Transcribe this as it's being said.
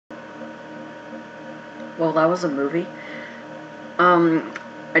Well, that was a movie.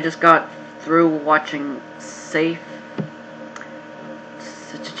 I just got through watching Safe.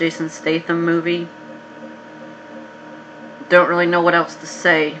 It's a Jason Statham movie. Don't really know what else to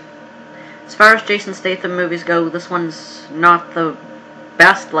say. As far as Jason Statham movies go, this one's not the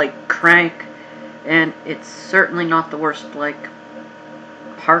best like Crank, and it's certainly not the worst like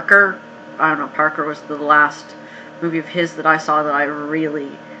Parker. I don't know, Parker was the last movie of his that I saw that I really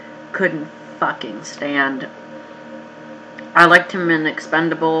couldn't fucking stand. I liked him in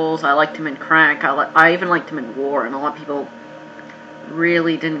Expendables, I liked him in Crank, I even liked him in War, and a lot of people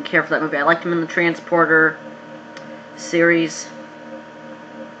really didn't care for that movie. I liked him in the Transporter series.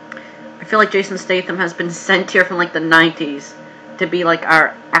 I feel like Jason Statham has been sent here from like the 90s to be like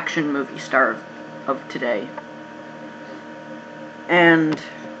our action movie star of today. And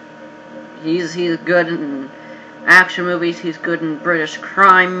he's good in action movies, he's good in British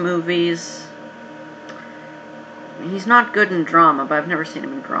crime movies. He's not good in drama, but I've never seen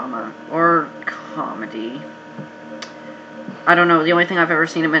him in drama or comedy. I don't know, the only thing I've ever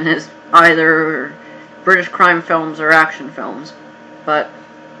seen him in is either British crime films or action films. But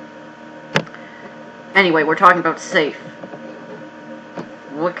anyway, we're talking about Safe.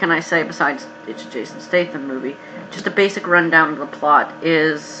 What can I say besides it's a Jason Statham movie? Just a basic rundown of the plot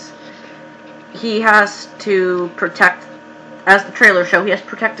is he has to protect, as the trailer show, he has to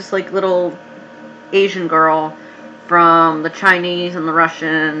protect this like little Asian girl from the Chinese and the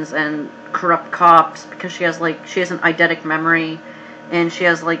Russians and corrupt cops because she has an eidetic memory and she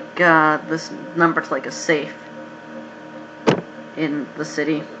has like this number to like a safe in the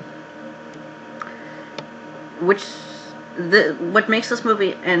city. What makes this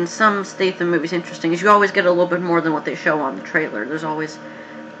movie and some Statham movies interesting is you always get a little bit more than what they show on the trailer. There's always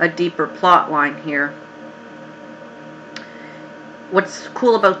a deeper plot line here. What's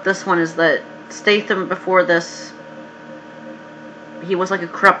cool about this one is that Statham before this, he was like a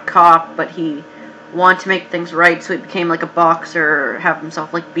corrupt cop, but he wanted to make things right, so he became like a boxer, have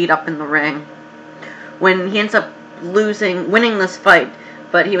himself like beat up in the ring. When he ends up winning this fight,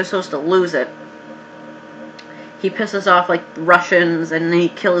 but he was supposed to lose it, he pisses off like the Russians and he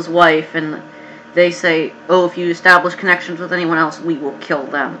kills his wife, and they say, oh, if you establish connections with anyone else, we will kill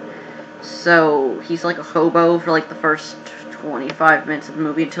them. So he's like a hobo for like the first 25 minutes of the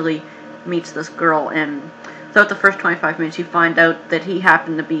movie until he meets this girl, and throughout the first 25 minutes you find out that he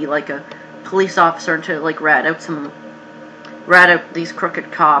happened to be like a police officer and to like rat out these crooked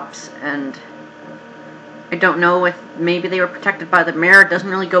cops. And I don't know if maybe they were protected by the mayor. It doesn't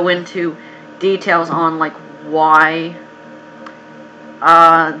really go into details on like why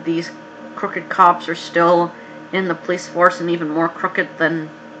these crooked cops are still in the police force and even more crooked than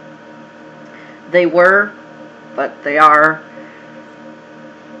they were, but they are.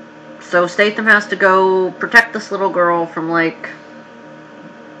 So Statham has to go protect this little girl from like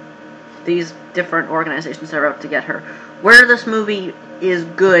these different organizations that are out to get her. Where this movie is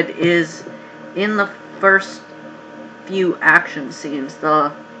good is in the first few action scenes,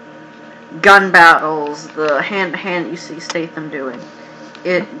 the gun battles, the hand-to-hand you see Statham doing.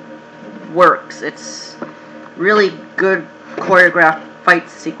 It works. It's really good choreographed fight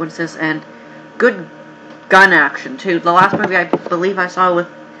sequences and good gun action too. The last movie I believe I saw with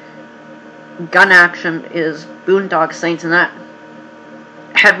gun action is Boondock Saints, and that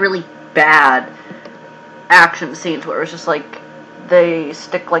had really bad action scenes where it was just like they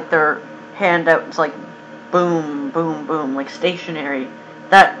stick like their hand out, it's like boom, boom, boom, like stationary.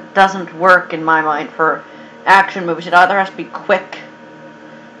 That doesn't work in my mind for action movies. It either has to be quick,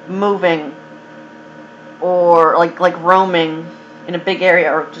 moving, or like roaming in a big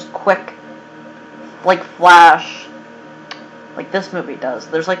area, or just quick, like flash, like this movie does.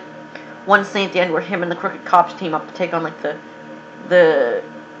 There's like one scene at the end where him and the crooked cops team up to take on like the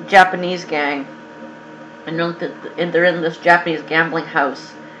Japanese gang, and they're in this Japanese gambling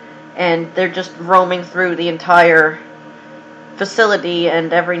house, and they're just roaming through the entire facility,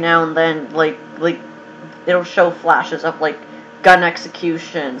 and every now and then like it'll show flashes of like gun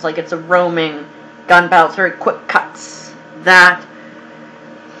executions, like it's a roaming gun battle, it's very quick cuts. That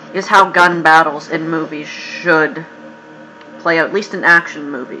is how gun battles in movies should play out, at least in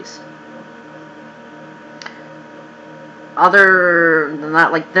action movies. Other than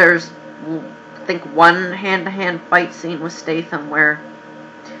that, like there's, I think, one hand-to-hand fight scene with Statham where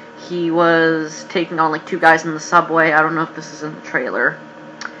he was taking on like two guys in the subway. I don't know if this is in the trailer.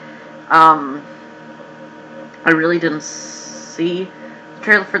 I really didn't see the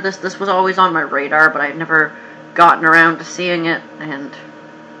trailer for this. This was always on my radar, but I've never gotten around to seeing it, and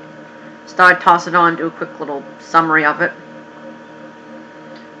just thought I'd toss it on, do a quick little summary of it.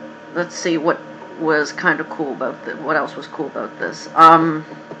 Let's see, what was kind of cool about this. What else was cool about this?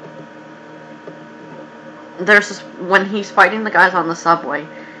 There's this, when he's fighting the guys on the subway,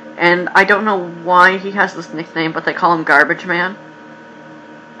 and I don't know why he has this nickname, but they call him Garbage Man.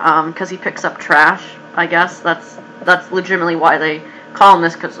 Because he picks up trash, I guess. That's legitimately why they call him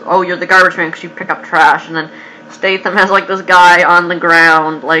this, because, oh, you're the garbage man because you pick up trash. And then Statham has, like, this guy on the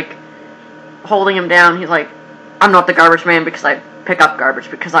ground, like, holding him down. He's like, I'm not the garbage man because I pick up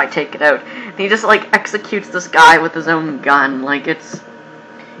garbage, because I take it out. And he just, like, executes this guy with his own gun. Like, it's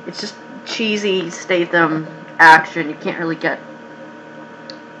just cheesy Statham action. You can't really get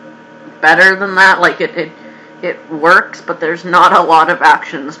better than that. Like, it works, but there's not a lot of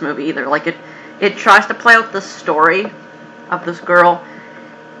action in this movie either. Like, it tries to play out the story of this girl,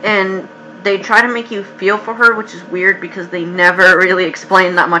 and they try to make you feel for her, which is weird because they never really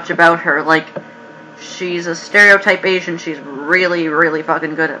explain that much about her. Like, she's a stereotype Asian. She's really, really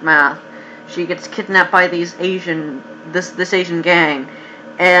fucking good at math. She gets kidnapped by this Asian gang,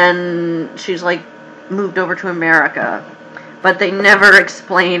 and she's, like, moved over to America. But they never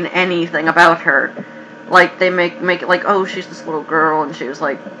explain anything about her. Like, they make it like, oh, she's this little girl, and she was,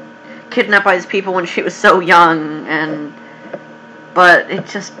 like, kidnapped by these people when she was so young, but it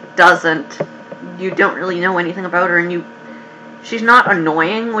just doesn't. You don't really know anything about her, and she's not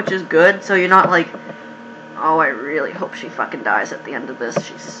annoying, which is good, so you're not like, oh, I really hope she fucking dies at the end of this.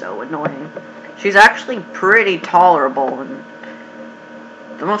 She's so annoying. She's actually pretty tolerable, and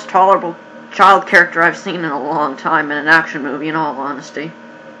the most tolerable child character I've seen in a long time in an action movie, in all honesty.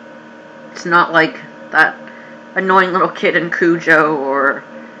 It's not like that annoying little kid in Cujo, or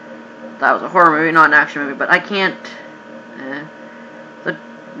that was a horror movie, not an action movie, but I can't,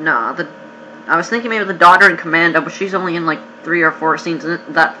 I was thinking maybe the daughter in Commando, but she's only in like 3 or 4 scenes, and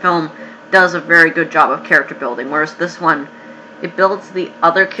that film does a very good job of character building, whereas this one, it builds the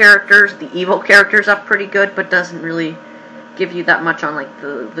other characters, the evil characters, up pretty good, but doesn't really give you that much on, like,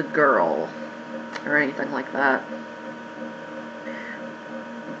 the girl, or anything like that.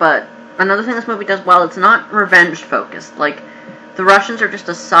 But another thing this movie does well, it's not revenge-focused. Like, the Russians are just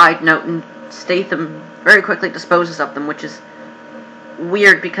a side note, and Statham very quickly disposes of them, which is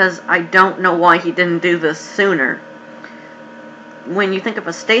weird, because I don't know why he didn't do this sooner. When you think of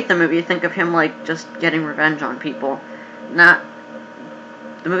a Statham movie, you think of him, like, just getting revenge on people. The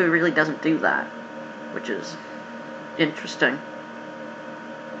movie really doesn't do that, which is interesting.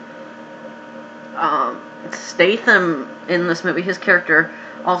 Statham, in this movie, his character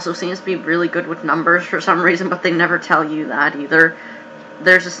also seems to be really good with numbers for some reason, but they never tell you that either.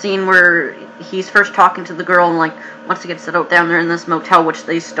 There's a scene where he's first talking to the girl and, like, wants to get settled down there in this motel, which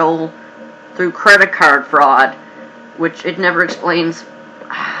they stole through credit card fraud, which it never explains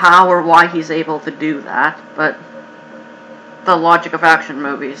how or why he's able to do that, but the logic of action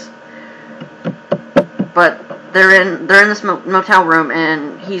movies. But they're in this motel room,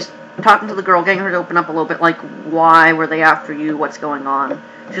 and he's talking to the girl, getting her to open up a little bit, like, why were they after you, what's going on?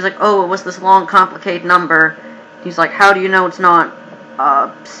 She's like, oh, it was this long, complicated number. He's like, how do you know it's not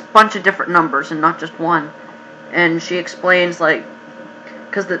a bunch of different numbers and not just one? And she explains, like,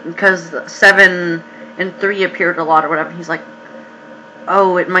 because 7 and 3 appeared a lot or whatever. He's like,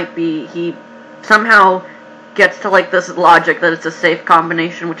 oh, it might be, he somehow gets to, like, this logic that it's a safe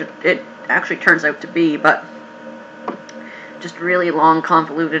combination, which it actually turns out to be, but just really long,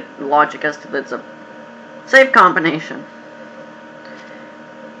 convoluted logic as to that it's a safe combination.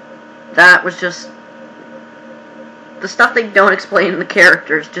 That was just, the stuff they don't explain in the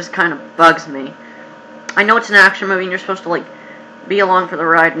characters just kind of bugs me. I know it's an action movie and you're supposed to, like, be along for the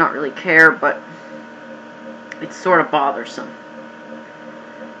ride, not really care, but it's sort of bothersome.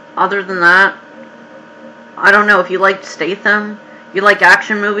 Other than that, I don't know, if you like Statham, you like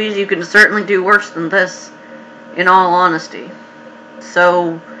action movies, you can certainly do worse than this, in all honesty.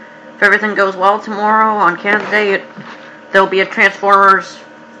 So, if everything goes well tomorrow on Canada Day, there'll be a Transformers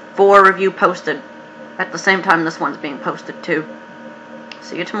 4 review posted at the same time this one's being posted too.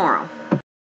 See you tomorrow.